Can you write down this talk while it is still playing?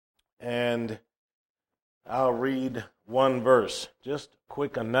and I'll read one verse. Just a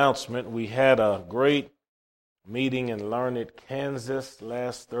quick announcement. We had a great meeting in Larned, Kansas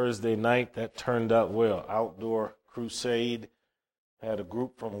last Thursday night. That turned out well. Outdoor crusade. Had a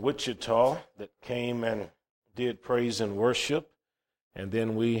group from Wichita that came and did praise and worship. And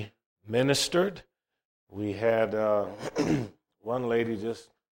then we ministered. We had one lady just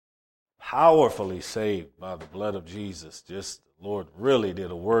powerfully saved by the blood of Jesus. Just the Lord really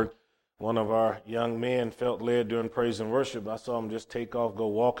did a work. One of our young men felt led during praise and worship. I saw him just take off, go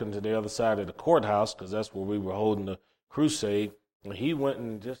walking to the other side of the courthouse because that's where we were holding the crusade. And he went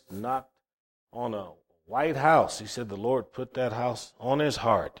and just knocked on a white house. He said the Lord put that house on his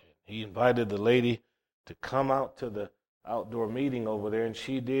heart. He invited the lady to come out to the outdoor meeting over there, and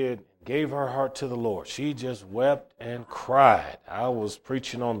she did, gave her heart to the Lord. She just wept and cried. I was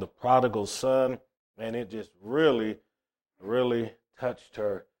preaching on the prodigal son, and it just really, really touched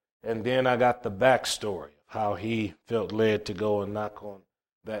her. And then I got the backstory of how he felt led to go and knock on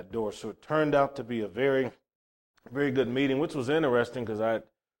that door. So it turned out to be a very, very good meeting, which was interesting because I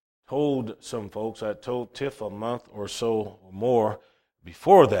told some folks, I told Tiff a month or so or more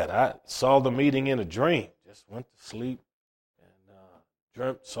before that. I saw the meeting in a dream, just went to sleep and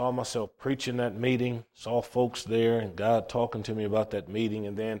dreamt, saw myself preaching that meeting, saw folks there and God talking to me about that meeting,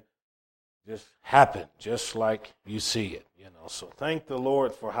 and then just happened just like you see it. So thank the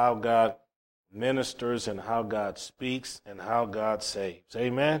Lord for how God ministers and how God speaks and how God saves.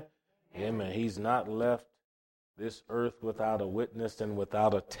 Amen? Amen. He's not left this earth without a witness and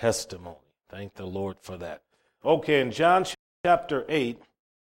without a testimony. Thank the Lord for that. Okay, in John chapter 8,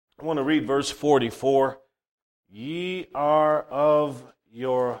 I want to read verse 44. Ye are of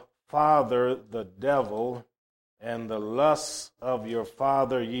your father the devil, and the lusts of your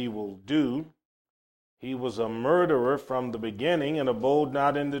father ye will do. He was a murderer from the beginning and abode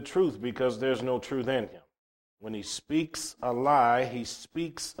not in the truth, because there's no truth in him. When he speaks a lie, he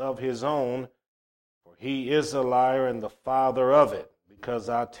speaks of his own, for he is a liar and the father of it. Because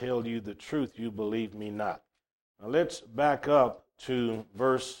I tell you the truth, you believe me not. Now let's back up to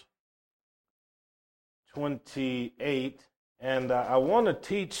verse 28. And I want to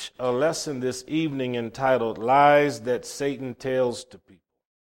teach a lesson this evening entitled Lies That Satan Tells to People.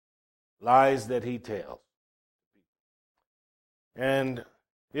 Lies that he tells. And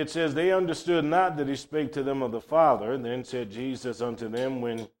it says, they understood not that he spake to them of the Father. And then said Jesus unto them,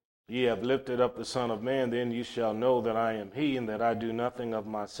 when ye have lifted up the Son of Man, then ye shall know that I am he, and that I do nothing of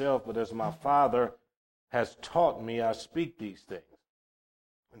myself, but as my Father has taught me, I speak these things.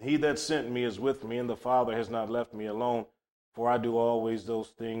 And he that sent me is with me, and the Father has not left me alone, for I do always those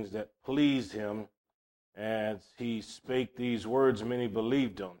things that please him. As he spake these words, many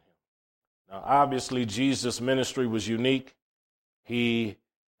believed on him. Now, obviously, Jesus' ministry was unique. He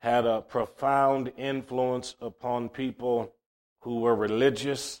had a profound influence upon people who were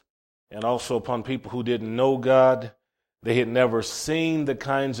religious and also upon people who didn't know God. They had never seen the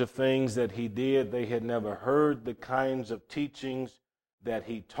kinds of things that he did. They had never heard the kinds of teachings that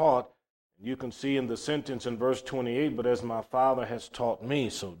he taught. You can see in the sentence in verse 28, but as my Father has taught me.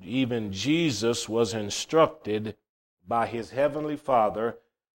 So even Jesus was instructed by his heavenly Father,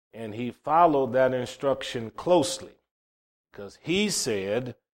 and he followed that instruction closely because he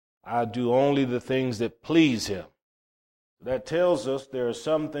said, I do only the things that please him. That tells us there are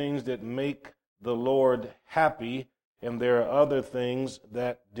some things that make the Lord happy, and there are other things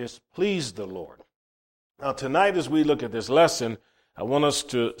that displease the Lord. Now tonight as we look at this lesson, I want us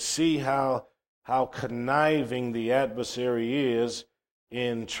to see how conniving the adversary is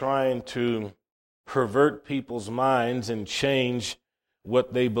in trying to pervert people's minds and change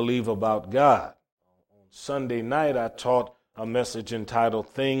what they believe about God. On Sunday night, I taught a message entitled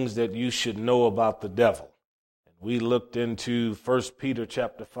Things That You Should Know About the Devil. And we looked into 1 Peter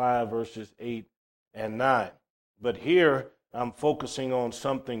chapter 5, verses 8 and 9. But here, I'm focusing on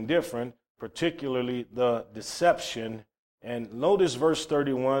something different, particularly the deception. And notice verse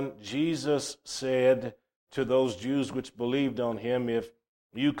 31, Jesus said to those Jews which believed on him, if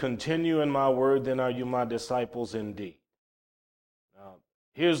you continue in my word, then are you my disciples indeed. Now,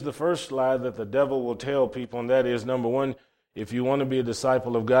 here's the first lie that the devil will tell people, and that is, number one, if you want to be a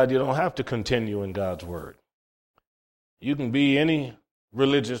disciple of God, you don't have to continue in God's word. You can be any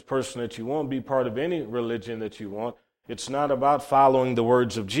religious person that you want, be part of any religion that you want. It's not about following the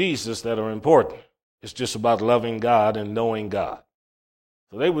words of Jesus that are important. It's just about loving God and knowing God.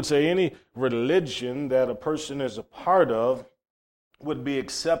 So they would say any religion that a person is a part of would be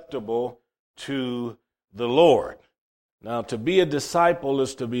acceptable to the Lord. Now, to be a disciple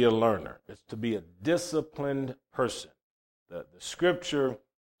is to be a learner. It's to be a disciplined person. The scripture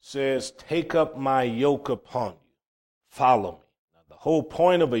says, take up my yoke upon you. Follow me. Now, the whole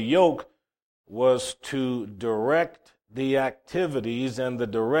point of a yoke was to direct the activities and the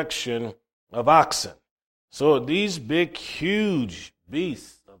direction of oxen. So these big, huge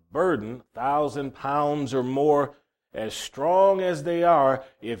beasts of burden, 1,000 pounds or more, as strong as they are,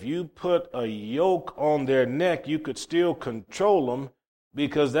 if you put a yoke on their neck, you could still control them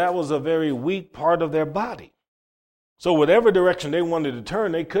because that was a very weak part of their body. So whatever direction they wanted to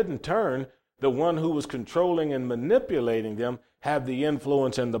turn, they couldn't turn. The one who was controlling and manipulating them had the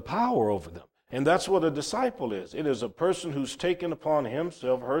influence and the power over them. And that's what a disciple is. It is a person who's taken upon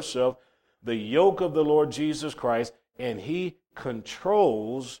himself, herself, the yoke of the Lord Jesus Christ, and he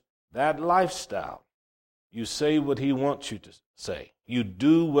controls that lifestyle. You say what he wants you to say. You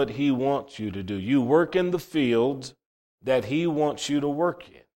do what he wants you to do. You work in the fields that he wants you to work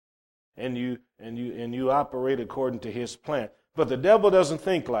in. And you operate according to his plan. But the devil doesn't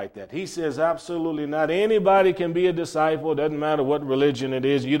think like that. He says absolutely not. Anybody can be a disciple. It doesn't matter what religion it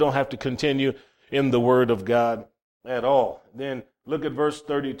is. You don't have to continue in the word of God at all. Then look at verse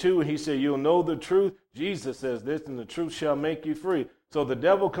 32. He said, you'll know the truth. Jesus says this, and the truth shall make you free. So the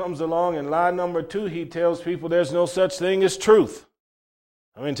devil comes along, and lie number 2, he tells people there's no such thing as truth.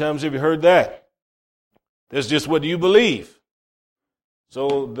 How many times have you heard that? That's just what you believe.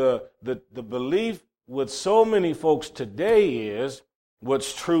 So the belief with so many folks today is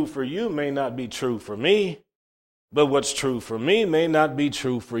what's true for you may not be true for me, but what's true for me may not be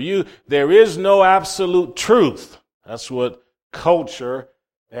true for you. There is no absolute truth. That's what culture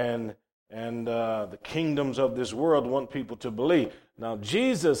and the kingdoms of this world want people to believe. Now,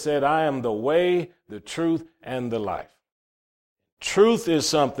 Jesus said, I am the way, the truth, and the life. Truth is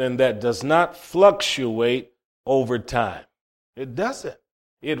something that does not fluctuate over time. It doesn't.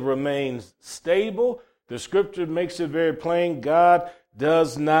 It remains stable. The scripture makes it very plain. God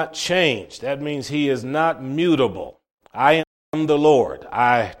does not change. That means he is not mutable. I am the Lord.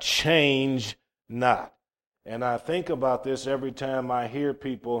 I change not. And I think about this every time I hear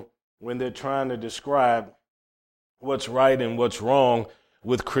people when they're trying to describe what's right and what's wrong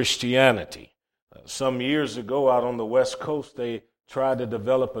with Christianity. Some years ago out on the West Coast, they tried to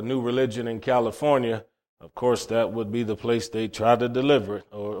develop a new religion in California. Of course, that would be the place they try to deliver it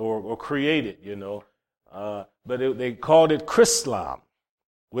or create it, you know. But they called it Chrislam,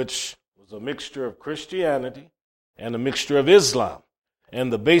 which was a mixture of Christianity and a mixture of Islam.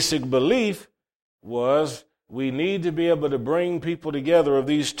 And the basic belief was we need to be able to bring people together of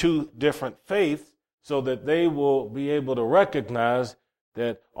these two different faiths so that they will be able to recognize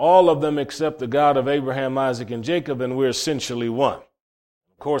that all of them accept the God of Abraham, Isaac, and Jacob, and we're essentially one.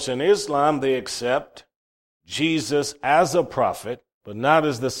 Of course, in Islam, they accept Jesus as a prophet, but not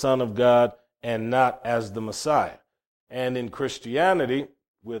as the Son of God and not as the Messiah. And in Christianity,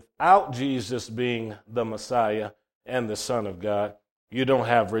 without Jesus being the Messiah and the Son of God, you don't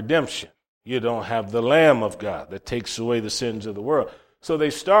have redemption. You don't have the Lamb of God that takes away the sins of the world. So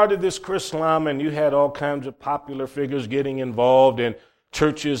they started this Chrislam, and you had all kinds of popular figures getting involved, and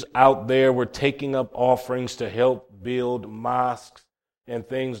churches out there were taking up offerings to help build mosques and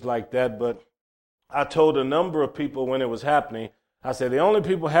things like that. But I told a number of people when it was happening, I said, the only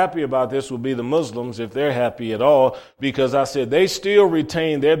people happy about this would be the Muslims, if they're happy at all, because I said they still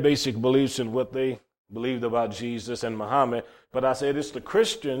retain their basic beliefs and what they believed about Jesus and Muhammad. But I said it's the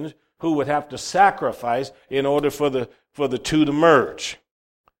Christians who would have to sacrifice in order for the two to merge.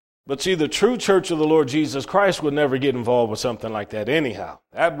 But see, the true church of the Lord Jesus Christ would never get involved with something like that anyhow.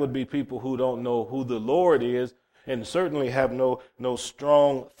 That would be people who don't know who the Lord is and certainly have no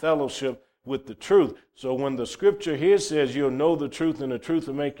strong fellowship with the truth. So when the scripture here says you'll know the truth and the truth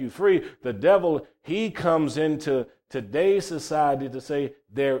will make you free, the devil, he comes into today's society to say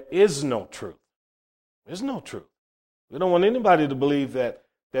there is no truth. There's no truth. We don't want anybody to believe that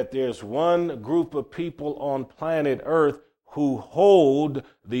there's one group of people on planet Earth who hold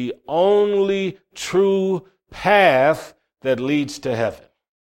the only true path that leads to heaven.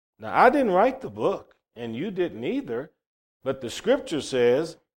 Now, I didn't write the book, and you didn't either, but the scripture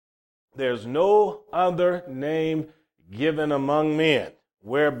says there's no other name given among men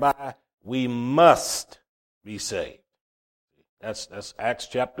whereby we must be saved. That's Acts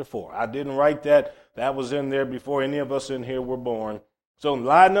chapter 4. I didn't write that. That was in there before any of us in here were born. So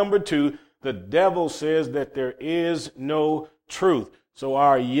lie number 2, the devil says that there is no truth. So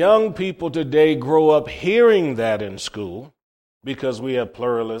our young people today grow up hearing that in school because we have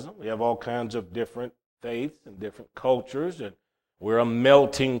pluralism. We have all kinds of different faiths and different cultures, and we're a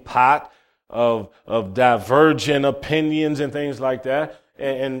melting pot of divergent opinions and things like that.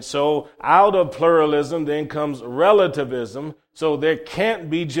 And so out of pluralism then comes relativism. So there can't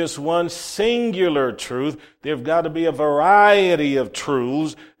be just one singular truth. There've got to be a variety of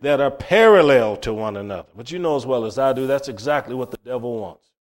truths that are parallel to one another. But you know as well as I do, that's exactly what the devil wants.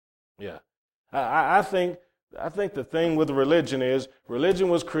 Yeah. I think the thing with religion is religion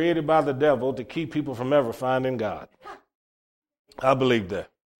was created by the devil to keep people from ever finding God. I believe that.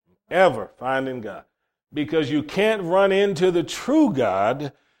 Ever finding God. Because you can't run into the true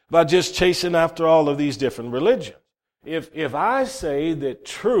God by just chasing after all of these different religions. If I say that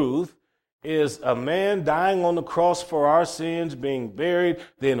truth is a man dying on the cross for our sins, being buried,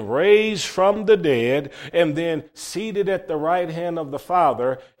 then raised from the dead, and then seated at the right hand of the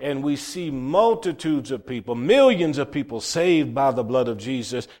Father, and we see multitudes of people, millions of people saved by the blood of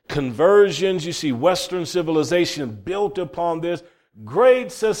Jesus, conversions, you see Western civilization built upon this,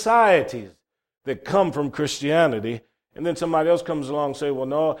 great societies that come from Christianity, and then somebody else comes along and say, well,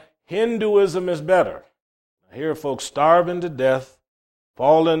 no, Hinduism is better. Here are folks starving to death,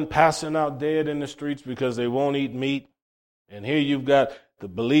 falling, passing out dead in the streets because they won't eat meat. And here you've got the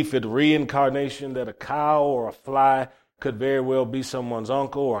belief in reincarnation, that a cow or a fly could very well be someone's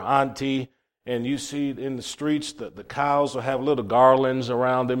uncle or auntie. And you see in the streets the cows will have little garlands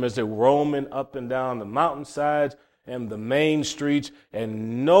around them as they're roaming up and down the mountainsides and the main streets,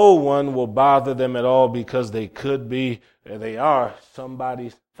 and no one will bother them at all because they could be, they are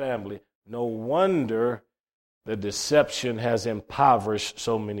somebody's family. No wonder the deception has impoverished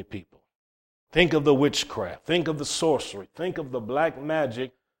so many people. Think of the witchcraft. Think of the sorcery. Think of the black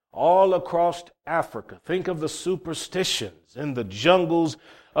magic all across Africa. Think of the superstitions in the jungles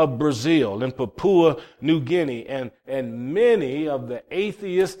of Brazil and Papua New Guinea and many of the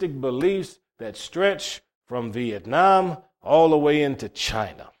atheistic beliefs that stretch from Vietnam all the way into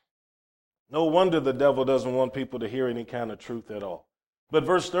China. No wonder the devil doesn't want people to hear any kind of truth at all. But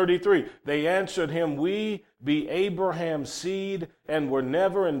verse 33, they answered him, we be Abraham's seed and were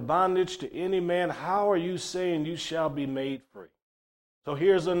never in bondage to any man. How are you saying you shall be made free? So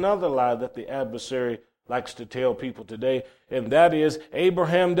here's another lie that the adversary likes to tell people today, and that is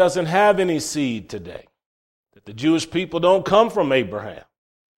Abraham doesn't have any seed today. That the Jewish people don't come from Abraham.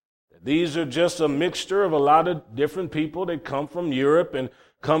 That these are just a mixture of a lot of different people that come from Europe and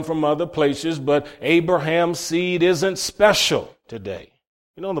come from other places, but Abraham's seed isn't special today.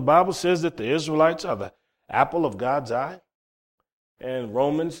 You know, the Bible says that the Israelites are the apple of God's eye. And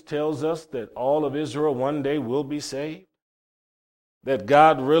Romans tells us that all of Israel one day will be saved. That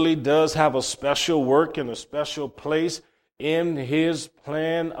God really does have a special work and a special place in his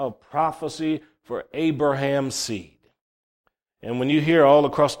plan of prophecy for Abraham's seed. And when you hear all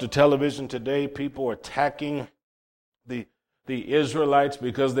across the television today, people attacking the Israelites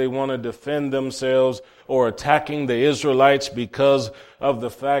because they want to defend themselves, or attacking the Israelites because of the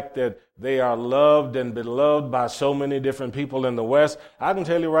fact that they are loved and beloved by so many different people in the West. I can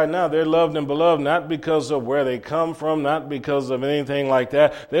tell you right now, they're loved and beloved not because of where they come from, not because of anything like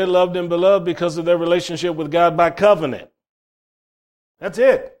that. They're loved and beloved because of their relationship with God by covenant. That's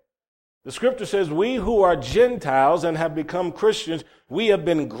it. The scripture says, we who are Gentiles and have become Christians, we have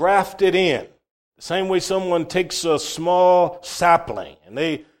been grafted in. Same way someone takes a small sapling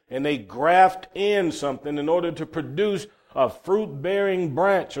and they graft in something in order to produce a fruit-bearing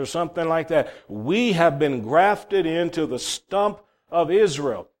branch or something like that. We have been grafted into the stump of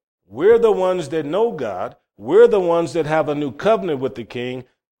Israel. We're the ones that know God. We're the ones that have a new covenant with the King.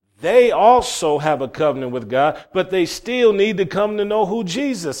 They also have a covenant with God, but they still need to come to know who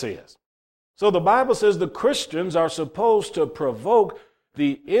Jesus is. So the Bible says the Christians are supposed to provoke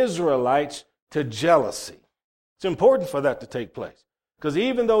the Israelites to jealousy. It's important for that to take place. Because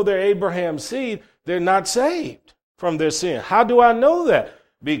even though they're Abraham's seed, they're not saved from their sin. How do I know that?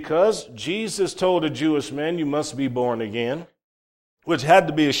 Because Jesus told a Jewish man, you must be born again, which had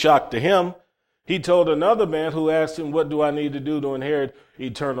to be a shock to him. He told another man who asked him, what do I need to do to inherit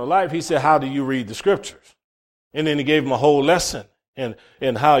eternal life? He said, how do you read the scriptures? And then he gave him a whole lesson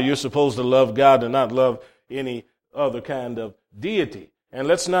in how you're supposed to love God and not love any other kind of deity. And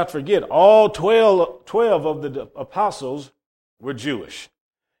let's not forget, all 12 of the apostles were Jewish,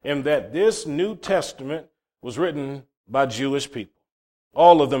 and that this New Testament was written by Jewish people.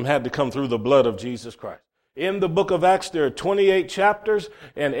 All of them had to come through the blood of Jesus Christ. In the book of Acts, there are 28 chapters,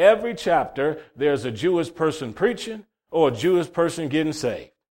 and every chapter there's a Jewish person preaching or a Jewish person getting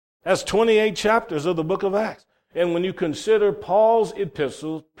saved. That's 28 chapters of the book of Acts. And when you consider Paul's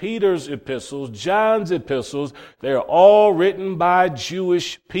epistles, Peter's epistles, John's epistles, they're all written by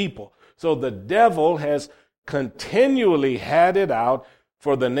Jewish people. So the devil has continually had it out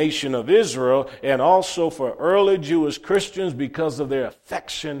for the nation of Israel and also for early Jewish Christians because of their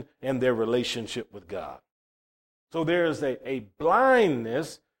affection and their relationship with God. So there is a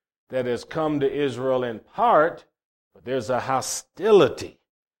blindness that has come to Israel in part, but there's a hostility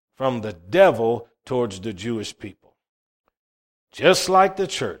from the devil towards the Jewish people. Just like the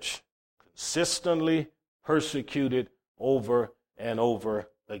church, consistently persecuted over and over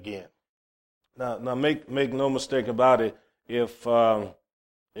again. Now make no mistake about it. If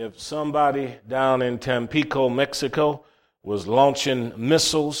somebody down in Tampico, Mexico, was launching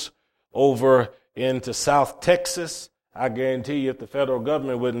missiles over into South Texas, I guarantee you if the federal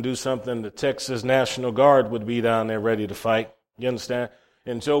government wouldn't do something, the Texas National Guard would be down there ready to fight. You understand?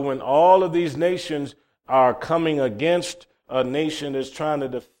 And so when all of these nations are coming against a nation that's trying to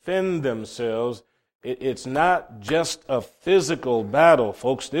defend themselves, it's not just a physical battle,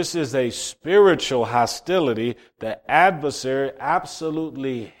 folks. This is a spiritual hostility. The adversary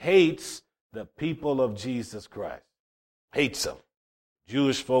absolutely hates the people of Jesus Christ. Hates them.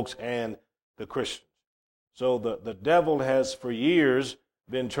 Jewish folks and the Christians. So the devil has for years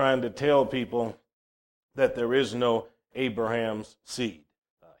been trying to tell people that there is no Abraham's seed.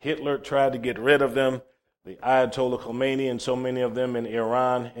 Hitler tried to get rid of them. The Ayatollah Khomeini and so many of them in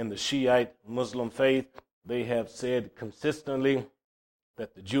Iran and the Shiite Muslim faith, they have said consistently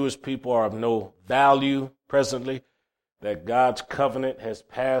that the Jewish people are of no value presently, that God's covenant has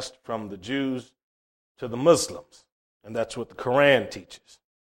passed from the Jews to the Muslims. And that's what the Quran teaches.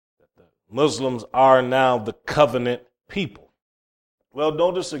 Muslims are now the covenant people. Well,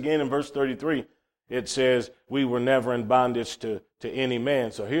 notice again in verse 33, it says, we were never in bondage to any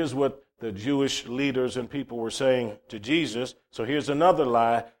man. So here's what the Jewish leaders and people were saying to Jesus. So here's another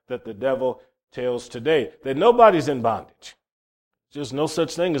lie that the devil tells today, that nobody's in bondage. Just no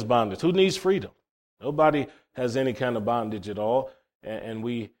such thing as bondage. Who needs freedom? Nobody has any kind of bondage at all. And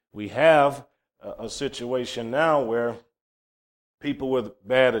we have a situation now where people with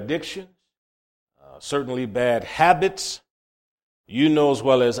bad addictions, certainly bad habits. You know as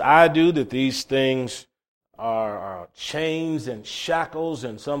well as I do that these things are chains and shackles,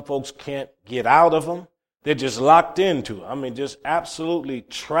 and some folks can't get out of them. They're just locked into. Just absolutely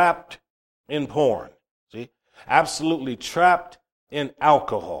trapped in porn. See? Absolutely trapped in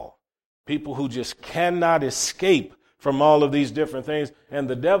alcohol. People who just cannot escape from all of these different things. And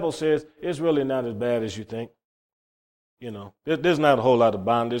the devil says it's really not as bad as you think. There's not a whole lot of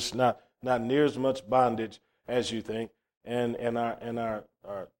bondage, not near as much bondage as you think. And our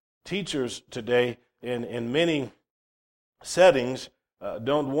teachers today in many settings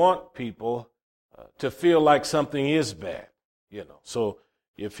don't want people to feel like something is bad. So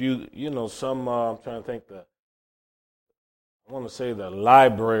if I'm trying to think I want to say the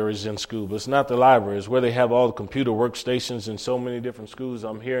libraries in school, but it's not the libraries where they have all the computer workstations in so many different schools.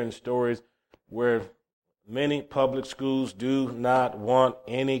 I'm hearing stories where many public schools do not want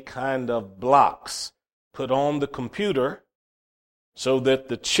any kind of blocks put on the computer so that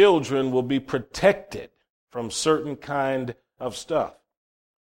the children will be protected from certain kind of stuff.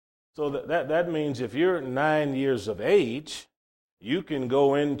 So that means if you're 9 years of age, you can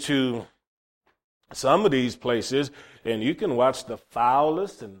go into some of these places and you can watch the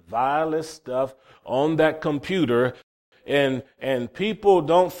foulest and vilest stuff on that computer. And people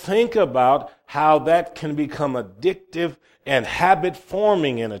don't think about how that can become addictive and habit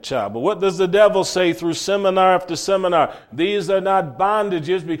forming in a child. But what does the devil say through seminar after seminar? These are not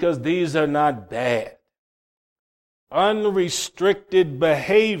bondages because these are not bad. Unrestricted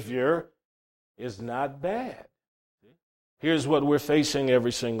behavior is not bad. Here's what we're facing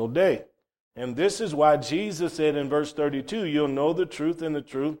every single day. And this is why Jesus said in verse 32, you'll know the truth and the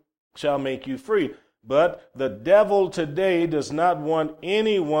truth shall make you free. But the devil today does not want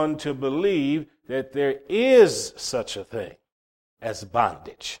anyone to believe that there is such a thing as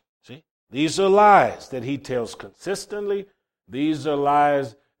bondage. See? These are lies that he tells consistently. These are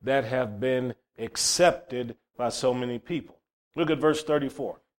lies that have been accepted by so many people. Look at verse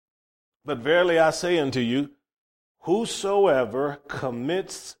 34. But verily I say unto you, whosoever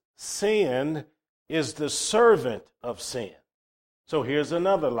commits sin is the servant of sin. So here's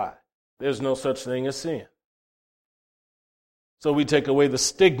another lie. There's no such thing as sin. So we take away the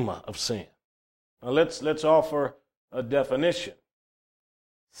stigma of sin. Now let's offer a definition.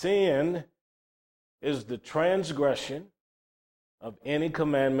 Sin is the transgression of any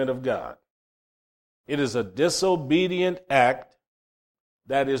commandment of God. It is a disobedient act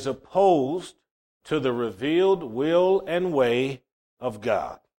that is opposed to the revealed will and way of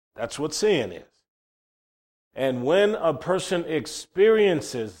God. That's what sin is. And when a person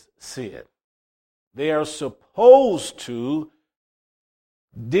experiences sin, they are supposed to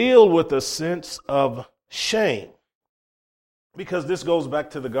deal with a sense of shame. Because this goes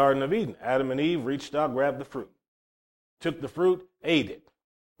back to the Garden of Eden. Adam and Eve reached out, grabbed the fruit, took the fruit, ate it.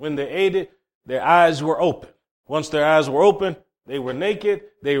 When they ate it, their eyes were open. Once their eyes were open, they were naked,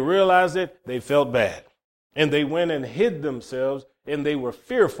 they realized it, they felt bad. And they went and hid themselves, and they were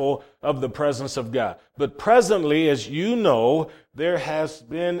fearful of the presence of God. But presently, as you know, there has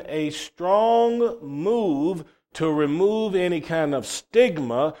been a strong move to remove any kind of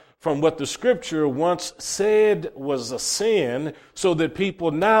stigma from what the scripture once said was a sin, so that people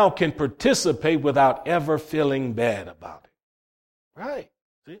now can participate without ever feeling bad about it. Right.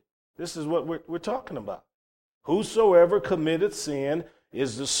 See, this is what we're talking about. Whosoever committeth sin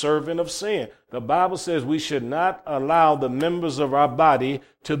is the servant of sin. The Bible says we should not allow the members of our body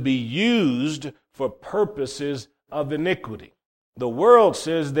to be used for purposes of iniquity. The world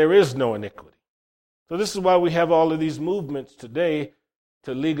says there is no iniquity. So this is why we have all of these movements today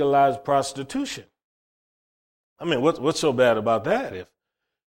to legalize prostitution. I mean, what's so bad about that?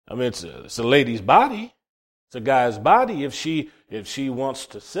 It's a lady's body, it's a guy's body. If she wants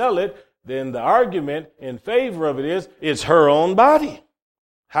to sell it, then the argument in favor of it is it's her own body.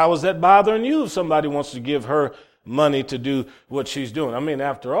 How is that bothering you if somebody wants to give her money to do what she's doing? I mean,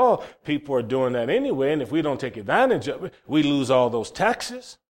 after all, people are doing that anyway, and if we don't take advantage of it, we lose all those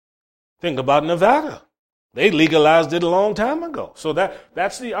taxes. Think about Nevada. They legalized it a long time ago. So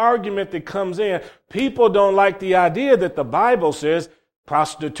that's the argument that comes in. People don't like the idea that the Bible says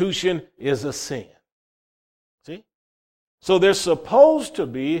prostitution is a sin. See? So there's supposed to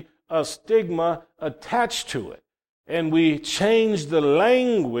be a stigma attached to it. And we change the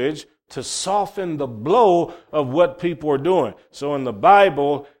language to soften the blow of what people are doing. So in the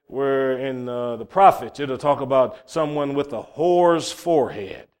Bible, where in the prophets, it'll talk about someone with a whore's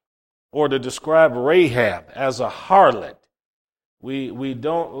forehead, or to describe Rahab as a harlot. We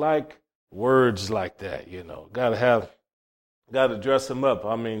don't like words like that, you know. Got to dress them up.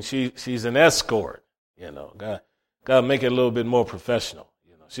 I mean, she's an escort, you know. Got to make it a little bit more professional,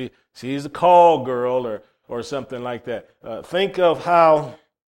 you know. She's a call girl or something like that. Think of how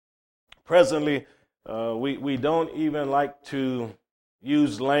presently we don't even like to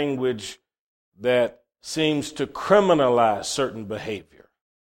use language that seems to criminalize certain behavior.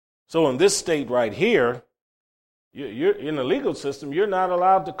 So in this state right here, you're in the legal system, you're not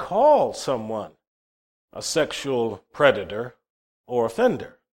allowed to call someone a sexual predator or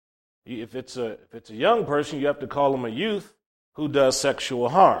offender. If it's a young person, you have to call them a youth who does sexual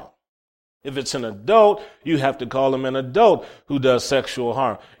harm. If it's an adult, you have to call them an adult who does sexual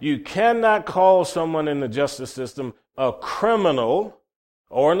harm. You cannot call someone in the justice system a criminal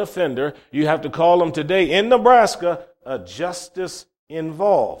or an offender. You have to call them today in Nebraska a justice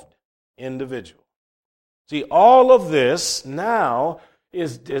involved individual. See, all of this now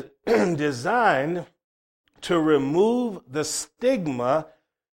is designed to remove the stigma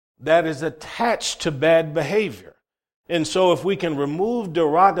that is attached to bad behavior. And so if we can remove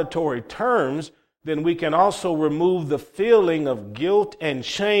derogatory terms, then we can also remove the feeling of guilt and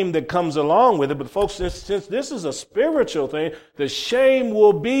shame that comes along with it. But folks, since this is a spiritual thing, the shame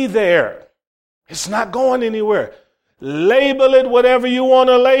will be there. It's not going anywhere. Label it whatever you want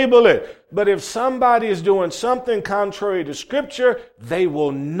to label it. But if somebody is doing something contrary to Scripture, they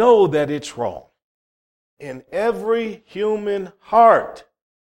will know that it's wrong. In every human heart,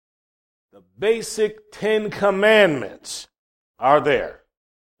 the basic 10 commandments are there.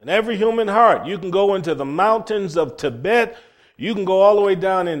 In every human heart. You can go into the mountains of Tibet. You can go all the way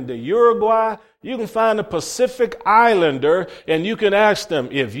down into Uruguay. You can find a Pacific Islander, and you can ask them,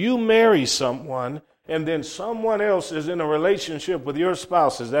 if you marry someone and then someone else is in a relationship with your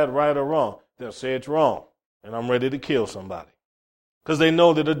spouse, is that right or wrong? They'll say it's wrong, and I'm ready to kill somebody, because they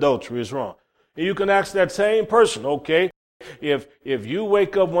know that adultery is wrong. And you can ask that same person, okay, if you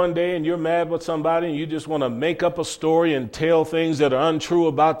wake up one day and you're mad with somebody and you just want to make up a story and tell things that are untrue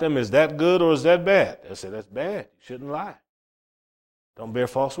about them, is that good or is that bad? They'll say that's bad. You shouldn't lie. Don't bear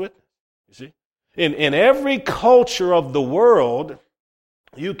false witness. You see? In every culture of the world,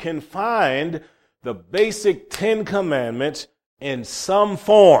 you can find the basic 10 commandments in some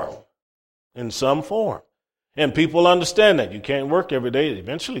form. In some form. And people understand that. You can't work every day.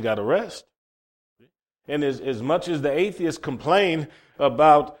 Eventually got to rest. And as much as the atheists complain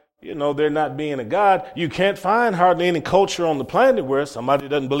about, there not being a God, you can't find hardly any culture on the planet where somebody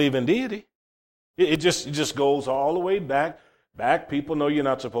doesn't believe in deity. It just goes all the way back. People know you're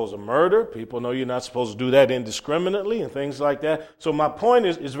not supposed to murder. People know you're not supposed to do that indiscriminately and things like that. So my point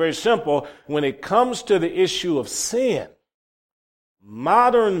is very simple. When it comes to the issue of sin,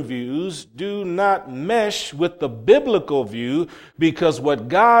 modern views do not mesh with the biblical view, because what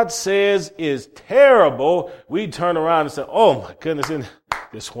God says is terrible, we turn around and say, oh my goodness, isn't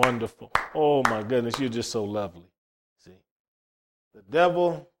this wonderful? Oh my goodness, you're just so lovely. See, the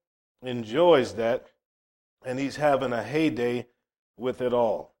devil enjoys that, and he's having a heyday with it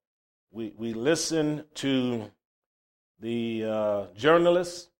all. We listen to the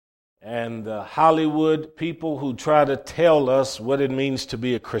journalists and the Hollywood people who try to tell us what it means to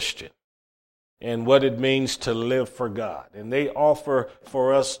be a Christian and what it means to live for God. And they offer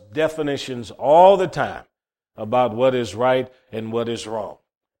for us definitions all the time about what is right and what is wrong.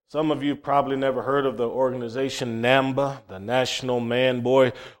 Some of you probably never heard of the organization NAMBA, the National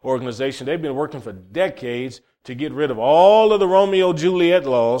Man-Boy Organization. They've been working for decades to get rid of all of the Romeo-Juliet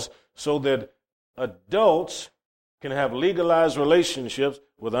laws so that adults can have legalized relationships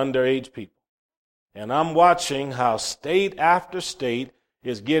with underage people. And I'm watching how state after state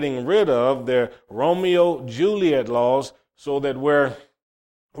is getting rid of their Romeo-Juliet laws so that where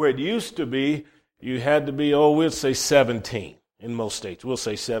it used to be, you had to be, we'll say 17 in most states. We'll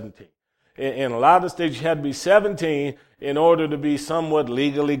say 17. In a lot of states, you had to be 17 in order to be somewhat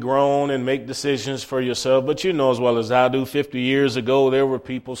legally grown and make decisions for yourself. But you know as well as I do, 50 years ago, there were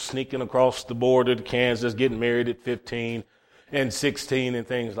people sneaking across the border to Kansas, getting married at 15 and 16 and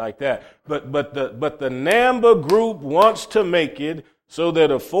things like that. But the NAMBA group wants to make it so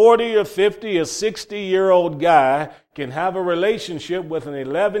that a 40 or 50 or 60-year-old guy can have a relationship with an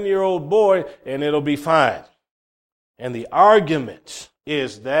 11-year-old boy and it'll be fine. And the argument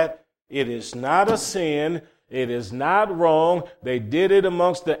is that it is not a sin. It is not wrong. They did it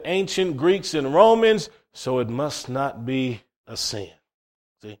amongst the ancient Greeks and Romans, so it must not be a sin.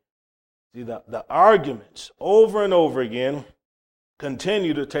 See the arguments over and over again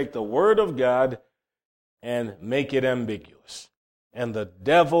continue to take the word of God and make it ambiguous. And the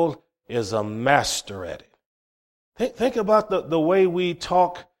devil is a master at it. Think about the way we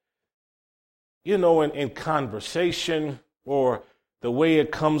talk, in conversation, or the way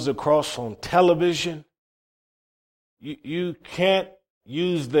it comes across on television. You can't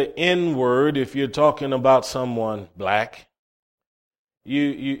use the N-word if you're talking about someone black.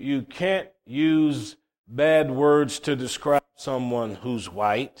 You can't use bad words to describe someone who's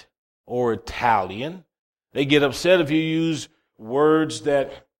white or Italian. They get upset if you use words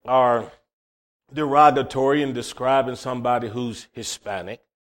that are derogatory in describing somebody who's Hispanic.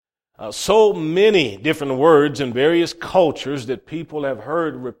 So many different words in various cultures that people have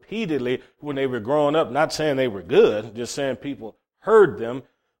heard repeatedly when they were growing up. Not saying they were good, just saying people heard them.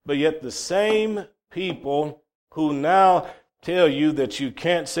 But yet the same people who now tell you that you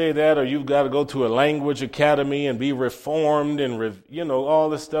can't say that, or you've got to go to a language academy and be reformed and, all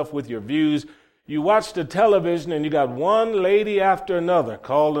this stuff with your views. You watch the television and you got one lady after another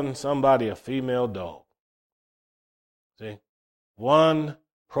calling somebody a female dog. See? One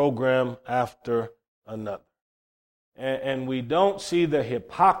program after another. And we don't see the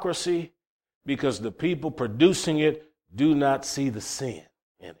hypocrisy because the people producing it do not see the sin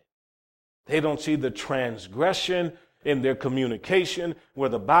in it. They don't see the transgression in their communication, where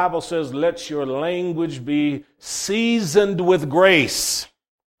the Bible says, let your language be seasoned with grace.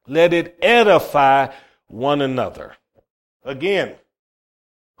 Let it edify one another. Again,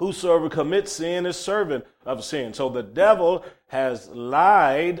 whosoever commits sin is servant of sin. So the devil has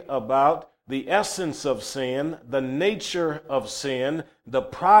lied about the essence of sin, the nature of sin, the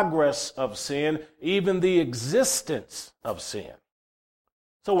progress of sin, even the existence of sin.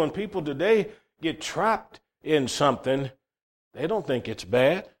 So when people today get trapped in something, they don't think it's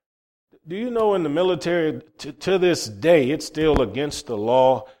bad. Do you know in the military, to this day, it's still against the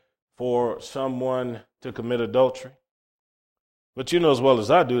law for someone to commit adultery? But you know as well as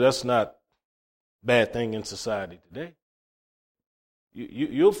I do, that's not a bad thing in society today.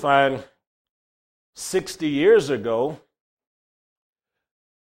 You'll find 60 years ago,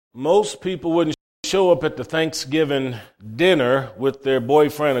 most people wouldn't show up at the Thanksgiving dinner with their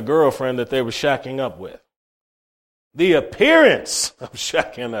boyfriend or girlfriend that they were shacking up with. The appearance of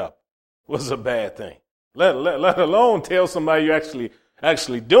shacking up was a bad thing. Let alone tell somebody you're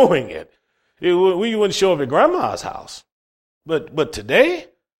actually doing it. You wouldn't show up at grandma's house. But today,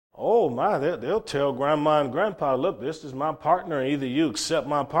 oh my, they'll tell grandma and grandpa, look, this is my partner, and either you accept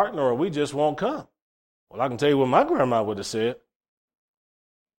my partner or we just won't come. Well, I can tell you what my grandma would have said.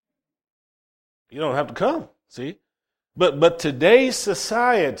 You don't have to come, see? But today's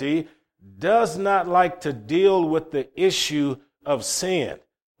society does not like to deal with the issue of sin.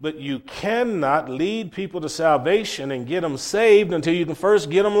 But you cannot lead people to salvation and get them saved until you can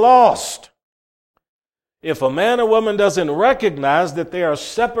first get them lost. If a man or woman doesn't recognize that they are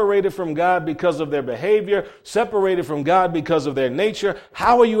separated from God because of their behavior, separated from God because of their nature,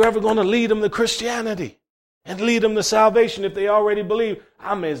 how are you ever going to lead them to Christianity and lead them to salvation if they already believe,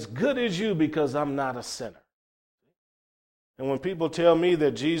 I'm as good as you because I'm not a sinner? And when people tell me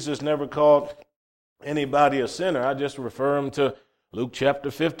that Jesus never called anybody a sinner, I just refer them to Luke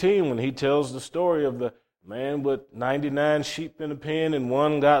chapter 15 when he tells the story of the man with 99 sheep in a pen and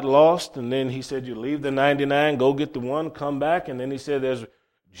one got lost. And then he said, you leave the 99, go get the one, come back. And then he said, there's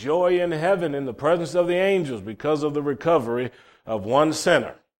joy in heaven in the presence of the angels because of the recovery of one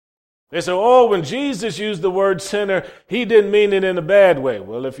sinner. They said, oh, when Jesus used the word sinner, he didn't mean it in a bad way.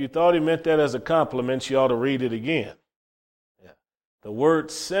 Well, if you thought he meant that as a compliment, you ought to read it again. Yeah. The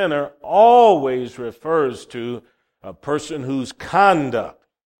word sinner always refers to a person whose conduct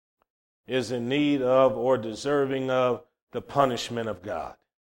is in need of or deserving of the punishment of God.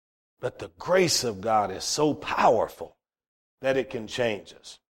 But the grace of God is so powerful that it can change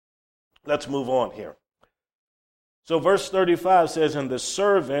us. Let's move on here. So verse 35 says, and the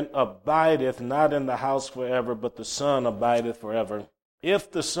servant abideth not in the house forever, but the Son abideth forever.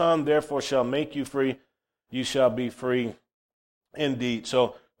 If the Son therefore shall make you free, you shall be free indeed.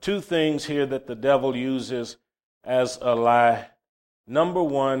 So two things here that the devil uses as a lie. Number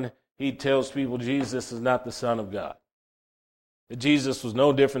one, he tells people Jesus is not the Son of God. That Jesus was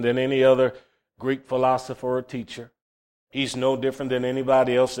no different than any other Greek philosopher or teacher. He's no different than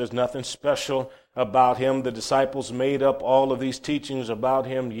anybody else. There's nothing special about him. The disciples made up all of these teachings about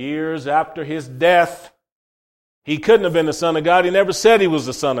him years after his death. He couldn't have been the Son of God. He never said he was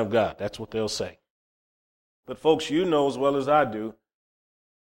the Son of God. That's what they'll say. But folks, you know as well as I do,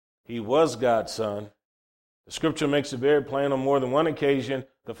 he was God's Son. The scripture makes it very plain on more than one occasion.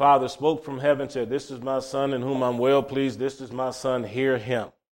 The Father spoke from heaven, said, this is my Son in whom I'm well pleased. This is my Son, hear him.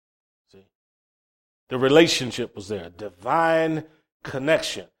 See, the relationship was there, divine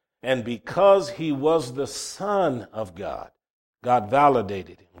connection. And because he was the Son of God, God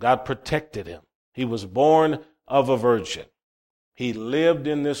validated him. God protected him. He was born of a virgin. He lived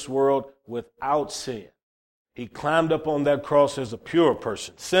in this world without sin. He climbed up on that cross as a pure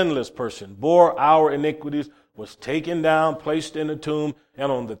person, sinless person, bore our iniquities, was taken down, placed in a tomb,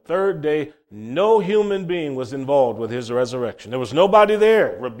 and on the third day, no human being was involved with his resurrection. There was nobody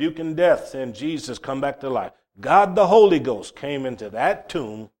there rebuking death, saying, Jesus, come back to life. God the Holy Ghost came into that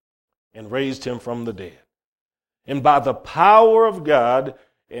tomb and raised him from the dead. And by the power of God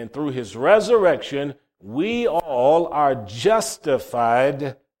and through his resurrection, we all are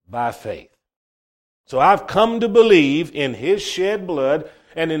justified by faith. So I've come to believe in his shed blood,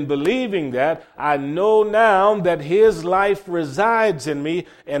 and in believing that, I know now that his life resides in me,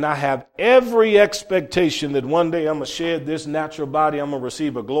 and I have every expectation that one day I'm going to shed this natural body, I'm going to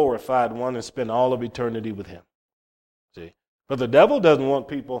receive a glorified one and spend all of eternity with him. See? But the devil doesn't want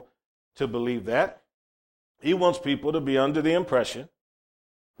people to believe that. He wants people to be under the impression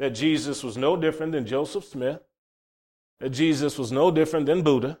that Jesus was no different than Joseph Smith, that Jesus was no different than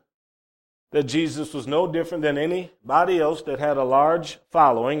Buddha, that Jesus was no different than anybody else that had a large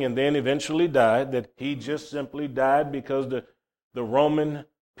following and then eventually died, that he just simply died because the Roman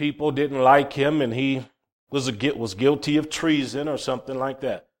people didn't like him and he was guilty of treason or something like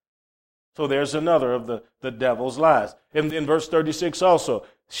that. So there's another of the devil's lies. In verse 36 also,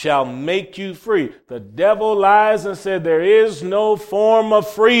 shall make you free. The devil lies and said there is no form of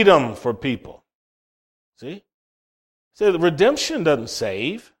freedom for people. See? So redemption doesn't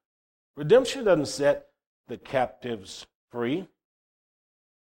save. Redemption doesn't set the captives free.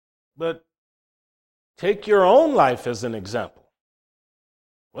 But take your own life as an example.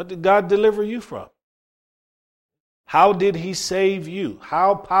 What did God deliver you from? How did he save you?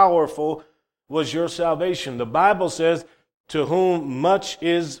 How powerful was your salvation? The Bible says, to whom much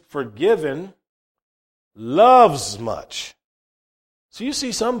is forgiven, loves much. So you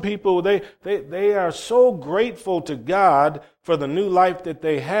see some people, they are so grateful to God for the new life that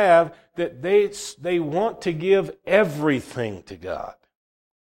they have that they want to give everything to God.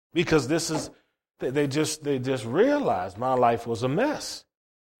 Because they just realized my life was a mess.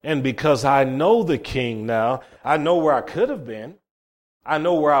 And because I know the King now, I know where I could have been. I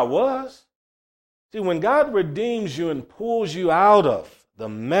know where I was. See, when God redeems you and pulls you out of the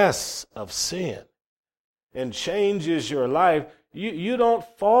mess of sin and changes your life, you don't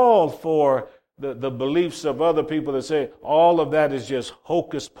fall for the beliefs of other people that say all of that is just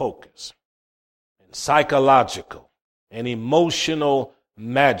hocus pocus and psychological and emotional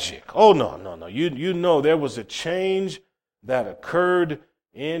magic. Oh, no. You know there was a change that occurred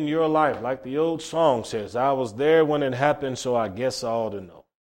in your life. Like the old song says, I was there when it happened, so I guess I ought to know.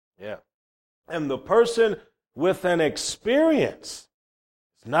 Yeah. And the person with an experience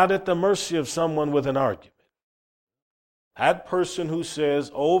is not at the mercy of someone with an argument. That person who says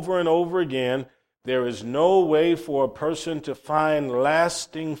over and over again, there is no way for a person to find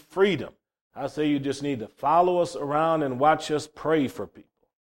lasting freedom. I say you just need to follow us around and watch us pray for people.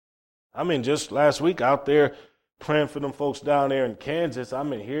 I mean, just last week out there praying for them folks down there in Kansas, I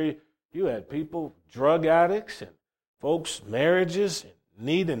mean, here you had people, drug addicts and folks, marriages,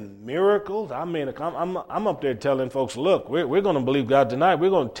 needing miracles. I mean, I'm up there telling folks, look, we're going to believe God tonight. We're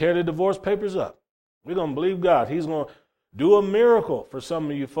going to tear the divorce papers up. We're going to believe God. He's going to do a miracle for some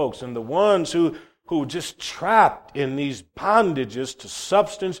of you folks. And the ones who just trapped in these bondages to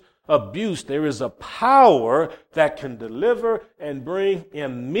substance abuse, there is a power that can deliver and bring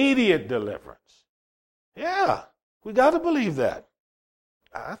immediate deliverance. Yeah, we got to believe that.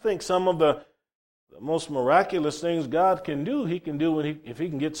 I think some of the most miraculous things God can do, He can do if He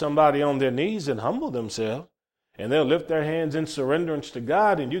can get somebody on their knees and humble themselves, and they'll lift their hands in surrenderance to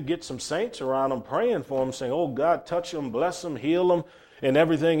God, and you get some saints around them praying for them, saying, oh, God, touch them, bless them, heal them, and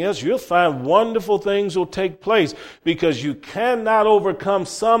everything else. You'll find wonderful things will take place because you cannot overcome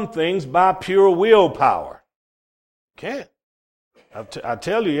some things by pure willpower. Can't. I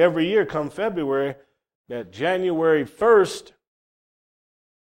tell you, every year come February, that January 1st,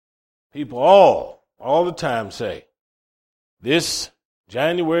 people all the time say, this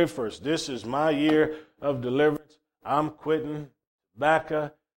January 1st, this is my year of deliverance. I'm quitting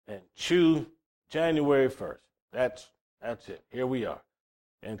tobacco and chew January 1st. That's it. Here we are.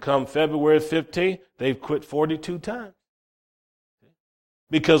 And come February 15th, they've quit 42 times.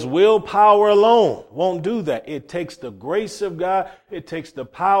 Because willpower alone won't do that. It takes the grace of God. It takes the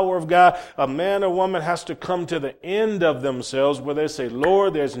power of God. A man or woman has to come to the end of themselves where they say,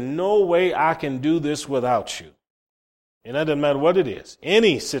 Lord, there's no way I can do this without you. And that doesn't matter what it is,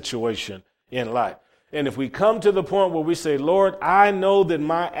 any situation in life. And if we come to the point where we say, Lord, I know that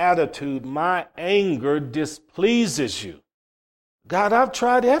my attitude, my anger displeases you. God, I've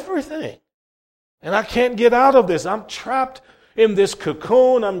tried everything, and I can't get out of this. I'm trapped in this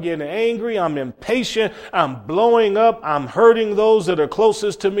cocoon. I'm getting angry. I'm impatient. I'm blowing up. I'm hurting those that are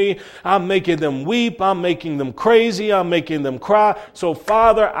closest to me. I'm making them weep. I'm making them crazy. I'm making them cry. So,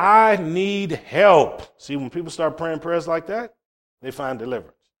 Father, I need help. See, when people start praying prayers like that, they find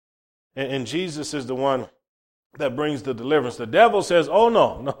deliverance. And Jesus is the one that brings the deliverance. The devil says, oh,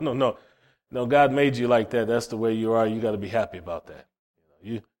 no. No, God made you like that. That's the way you are. You got to be happy about that.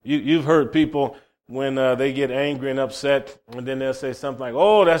 You've heard people when they get angry and upset, and then they'll say something like,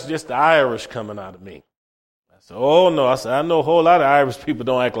 oh, that's just the Irish coming out of me. I said, oh, no. I know a whole lot of Irish people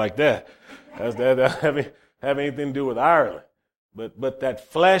don't act like that. That have anything to do with Ireland. But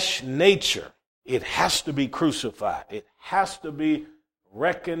that flesh nature, it has to be crucified. It has to be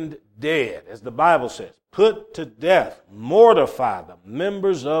reckoned dead, as the Bible says. Put to death, mortify the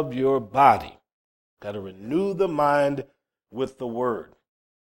members of your body. Got to renew the mind with the word.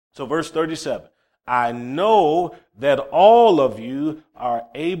 So verse 37, I know that all of you are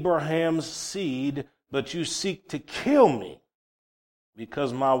Abraham's seed, but you seek to kill me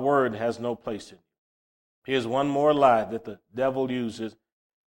because my word has no place in you. Here's one more lie that the devil uses.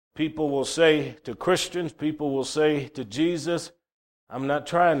 People will say to Christians, people will say to Jesus, I'm not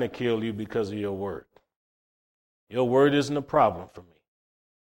trying to kill you because of your word. Your word isn't a problem for me.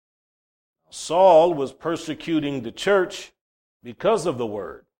 Saul was persecuting the church because of the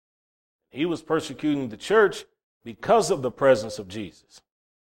word. He was persecuting the church because of the presence of Jesus.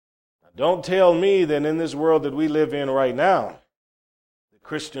 Now, don't tell me that in this world that we live in right now, the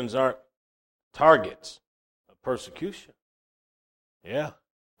Christians aren't targets of persecution. Yeah,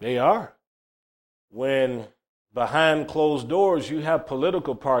 they are. When behind closed doors, you have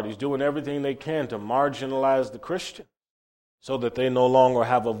political parties doing everything they can to marginalize the Christian so that they no longer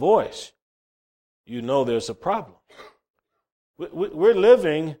have a voice. You know there's a problem. We're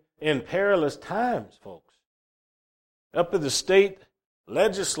living in perilous times, folks. Up at the state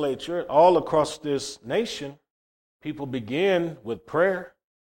legislature, all across this nation, people begin with prayer.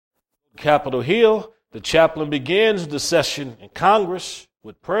 Capitol Hill, the chaplain begins the session in Congress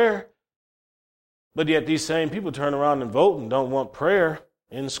with prayer. But yet these same people turn around and vote and don't want prayer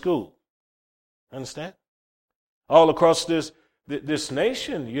in school. Understand? All across this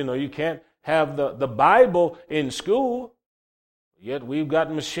nation, you can't have the Bible in school. Yet we've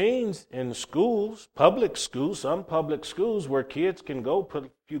got machines in schools, public schools, some public schools where kids can go put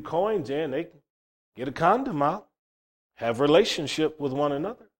a few coins in, they can get a condom out, have a relationship with one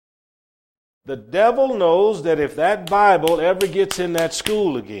another. The devil knows that if that Bible ever gets in that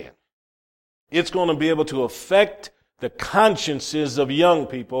school again, it's going to be able to affect the consciences of young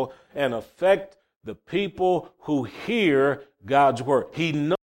people and affect the people who hear God's word. He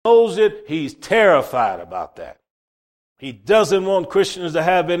knows it. He's terrified about that. He doesn't want Christians to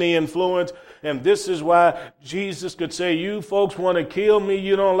have any influence. And this is why Jesus could say, you folks want to kill me.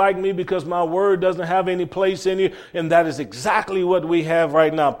 You don't like me because my word doesn't have any place in you. And that is exactly what we have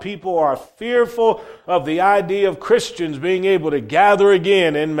right now. People are fearful of the idea of Christians being able to gather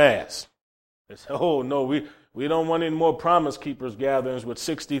again en masse. They say, oh, no, we don't want any more Promise Keepers gatherings with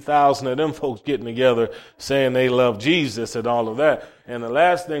 60,000 of them folks getting together saying they love Jesus and all of that. And the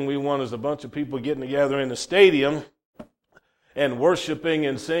last thing we want is a bunch of people getting together in the stadium and worshiping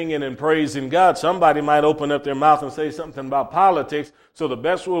and singing and praising God. Somebody might open up their mouth and say something about politics. So the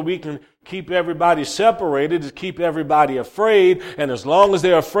best way we can keep everybody separated is keep everybody afraid. And as long as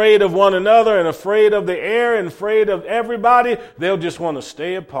they're afraid of one another and afraid of the air and afraid of everybody, they'll just want to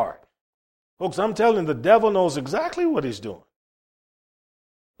stay apart. Folks, I'm telling you, the devil knows exactly what he's doing.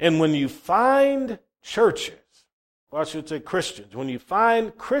 And when you find churches, or I should say Christians, when you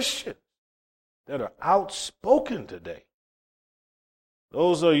find Christians that are outspoken today,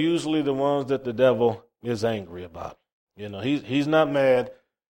 those are usually the ones that the devil is angry about. You know, he's not mad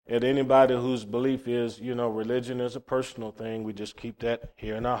at anybody whose belief is, you know, religion is a personal thing. We just keep that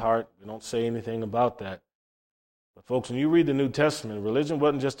here in our heart. We don't say anything about that. But folks, when you read the New Testament, religion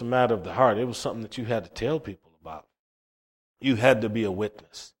wasn't just a matter of the heart. It was something that you had to tell people about. You had to be a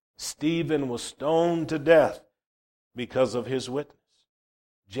witness. Stephen was stoned to death because of his witness.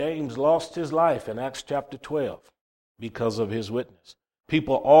 James lost his life in Acts chapter 12 because of his witness.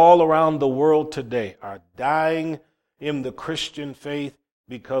 People all around the world today are dying in the Christian faith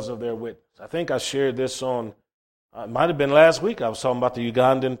because of their witness. I think I shared this on, it might have been last week. I was talking about the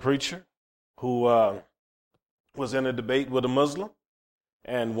Ugandan preacher who was in a debate with a Muslim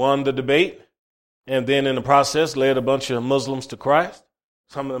and won the debate, and then in the process led a bunch of Muslims to Christ.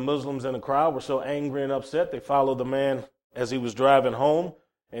 Some of the Muslims in the crowd were so angry and upset, they followed the man as he was driving home,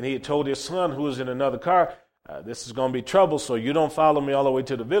 and he had told his son, who was in another car, this is going to be trouble, so you don't follow me all the way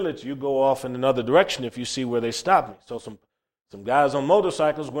to the village. You go off in another direction if you see where they stop me. So some guys on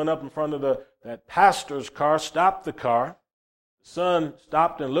motorcycles went up in front of that pastor's car, stopped the car. The son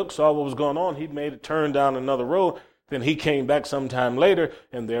stopped and looked, saw what was going on. He made a turn down another road. Then he came back sometime later,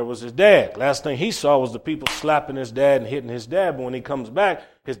 and there was his dad. Last thing he saw was the people slapping his dad and hitting his dad. But when he comes back,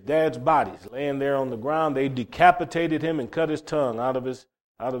 his dad's body's laying there on the ground. They decapitated him and cut his tongue out of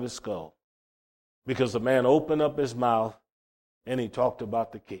his skull. Because the man opened up his mouth and he talked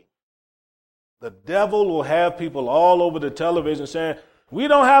about the king. The devil will have people all over the television saying, we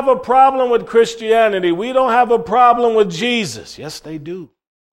don't have a problem with Christianity. We don't have a problem with Jesus. Yes, they do.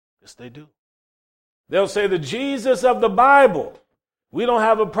 Yes, they do. They'll say the Jesus of the Bible, we don't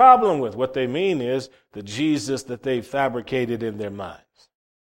have a problem with. What they mean is the Jesus that they fabricated in their minds.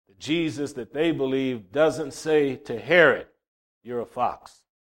 The Jesus that they believe doesn't say to Herod, you're a fox.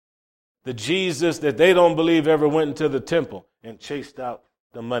 The Jesus that they don't believe ever went into the temple and chased out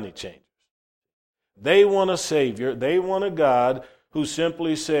the money changers. They want a Savior. They want a God who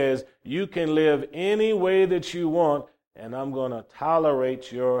simply says, you can live any way that you want, and I'm going to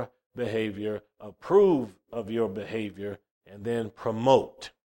tolerate your behavior, approve of your behavior, and then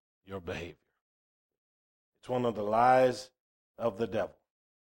promote your behavior. It's one of the lies of the devil.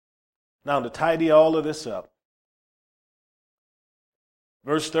 Now, to tidy all of this up,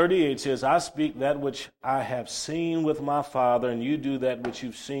 verse 38 says, I speak that which I have seen with my Father, and you do that which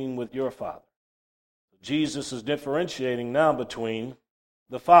you've seen with your father. Jesus is differentiating now between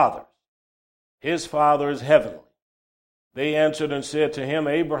the fathers. His Father is heavenly. They answered and said to him,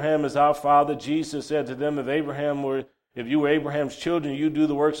 Abraham is our father. Jesus said to them, if you were Abraham's children, you do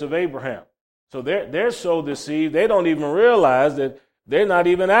the works of Abraham. So they're so deceived, they don't even realize that they're not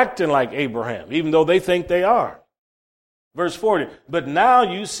even acting like Abraham, even though they think they are. Verse 40, but now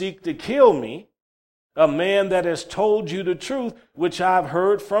you seek to kill me, a man that has told you the truth, which I've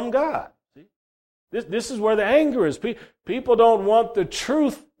heard from God. See? This is where the anger is. People don't want the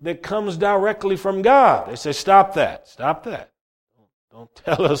truth that comes directly from God. They say, stop that. Stop that. Don't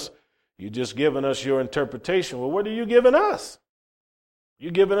tell us you're just giving us your interpretation. Well, what are you giving us?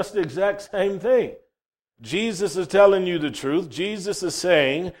 You're giving us the exact same thing. Jesus is telling you the truth. Jesus is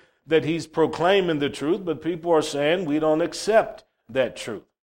saying that he's proclaiming the truth, but people are saying we don't accept that truth.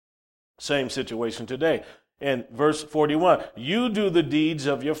 Same situation today. In verse 41, you do the deeds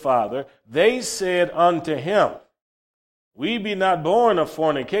of your father. They said unto him, we be not born of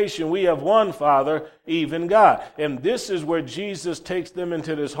fornication. We have one Father, even God. And this is where Jesus takes them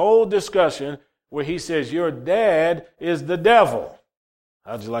into this whole discussion where he says, your dad is the devil.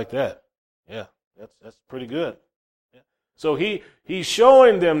 How'd you like that? Yeah, that's pretty good. Yeah. So he's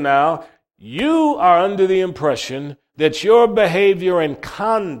showing them now, you are under the impression that your behavior and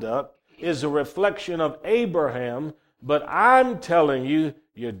conduct is a reflection of Abraham, but I'm telling you,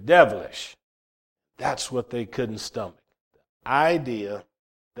 you're devilish. That's what they couldn't stomach. The idea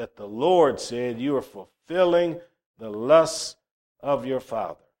that the Lord said you are fulfilling the lusts of your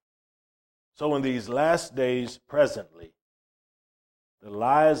father. So in these last days, presently, the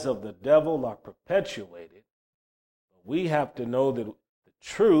lies of the devil are perpetuated. We have to know that the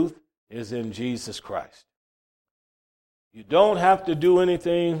truth is in Jesus Christ. You don't have to do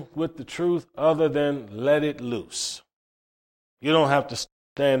anything with the truth other than let it loose. You don't have to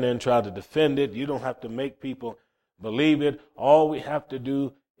stand there and try to defend it. You don't have to make people believe it. All we have to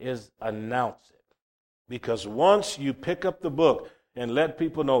do is announce it. Because once you pick up the book and let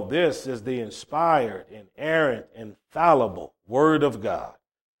people know this is the inspired, inerrant, infallible Word of God,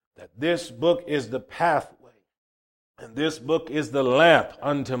 that this book is the pathway, and this book is the lamp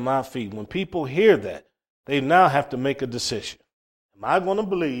unto my feet. When people hear that, they now have to make a decision. Am I going to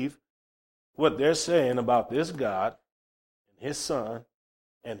believe what they're saying about this God and His Son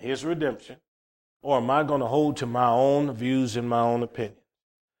and His redemption, or am I going to hold to my own views and my own opinion?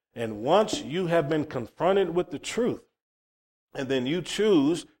 And once you have been confronted with the truth, and then you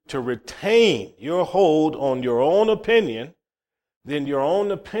choose to retain your hold on your own opinion, then your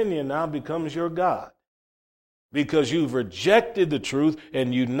own opinion now becomes your God. Because you've rejected the truth,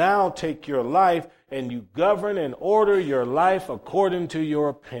 and you now take your life and you govern and order your life according to your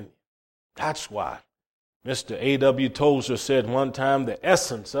opinion. That's why Mr. A.W. Tozer said one time, the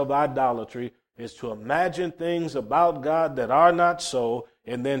essence of idolatry is to imagine things about God that are not so,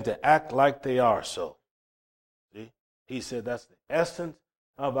 and then to act like they are so. See? He said that's the essence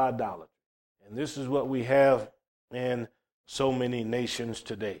of idolatry. And this is what we have in so many nations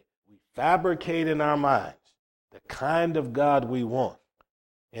today. We fabricate in our minds the kind of God we want,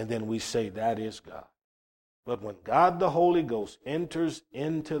 and then we say that is God. But when God the Holy Ghost enters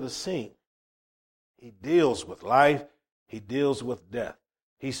into the scene, He deals with life, He deals with death.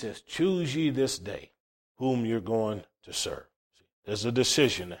 He says, choose ye this day whom you're going to serve. See, there's a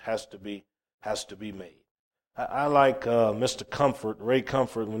decision that has to be made. I like Mr. Comfort, Ray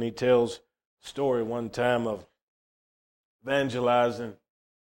Comfort, when he tells a story one time of evangelizing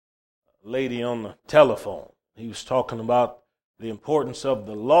a lady on the telephone. He was talking about the importance of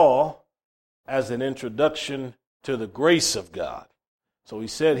the law as an introduction to the grace of God. So he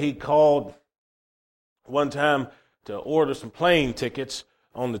said he called one time to order some plane tickets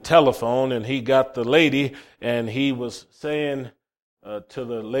on the telephone, and he got the lady, and he was saying to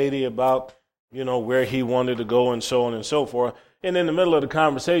the lady about, where he wanted to go and so on and so forth. And in the middle of the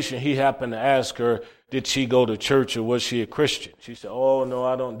conversation, he happened to ask her, did she go to church or was she a Christian? She said, oh, no,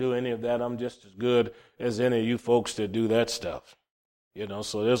 I don't do any of that. I'm just as good as any of you folks that do that stuff.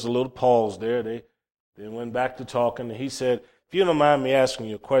 So there's a little pause there. They went back to talking. And he said, if you don't mind me asking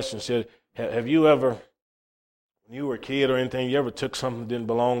you a question, he said, have you ever, when you were a kid or anything, you ever took something that didn't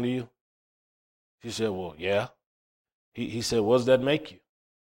belong to you? She said, well, yeah. He said, what does that make you?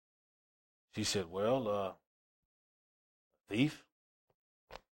 She said, well, thief.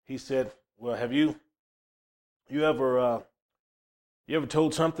 He said, well, have you ever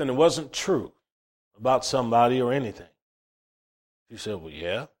told something that wasn't true about somebody or anything? She said, well,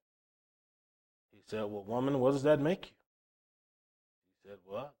 yeah. He said, well, woman, what does that make you? He said,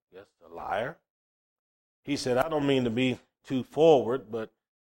 well, I guess a liar. He said, I don't mean to be too forward, but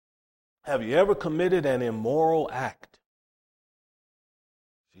have you ever committed an immoral act?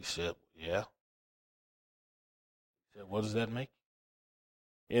 She said, yeah. He said, what does that make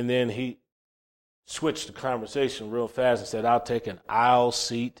you? And then he switched the conversation real fast and said, I'll take an aisle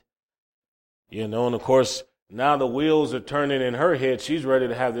seat. And of course, now the wheels are turning in her head. She's ready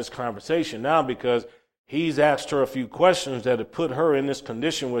to have this conversation now because he's asked her a few questions that have put her in this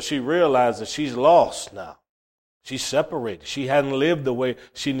condition where she realizes she's lost now. She's separated. She hadn't lived the way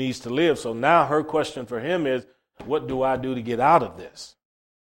she needs to live. So now her question for him is, what do I do to get out of this?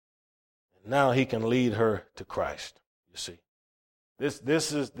 And now he can lead her to Christ, you see.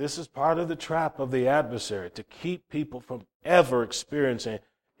 This is part of the trap of the adversary, to keep people from ever experiencing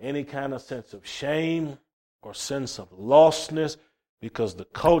any kind of sense of shame or sense of lostness, because the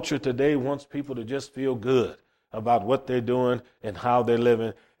culture today wants people to just feel good about what they're doing and how they're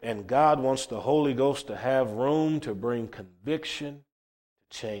living. And God wants the Holy Ghost to have room to bring conviction,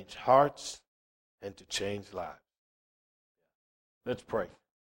 to change hearts, and to change lives. Let's pray.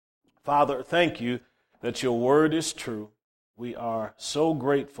 Father, thank you that your word is true. We are so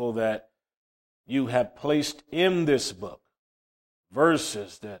grateful that you have placed in this book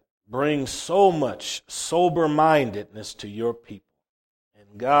verses that bring so much sober-mindedness to your people.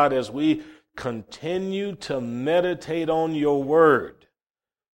 And God, as we continue to meditate on your word,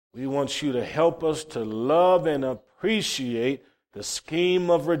 we want you to help us to love and appreciate the scheme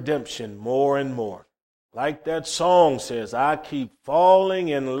of redemption more and more. Like that song says, I keep falling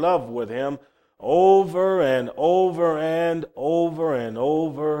in love with him over and over and over and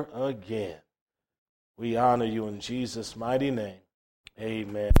over again. We honor you in Jesus' mighty name.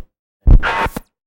 Amen.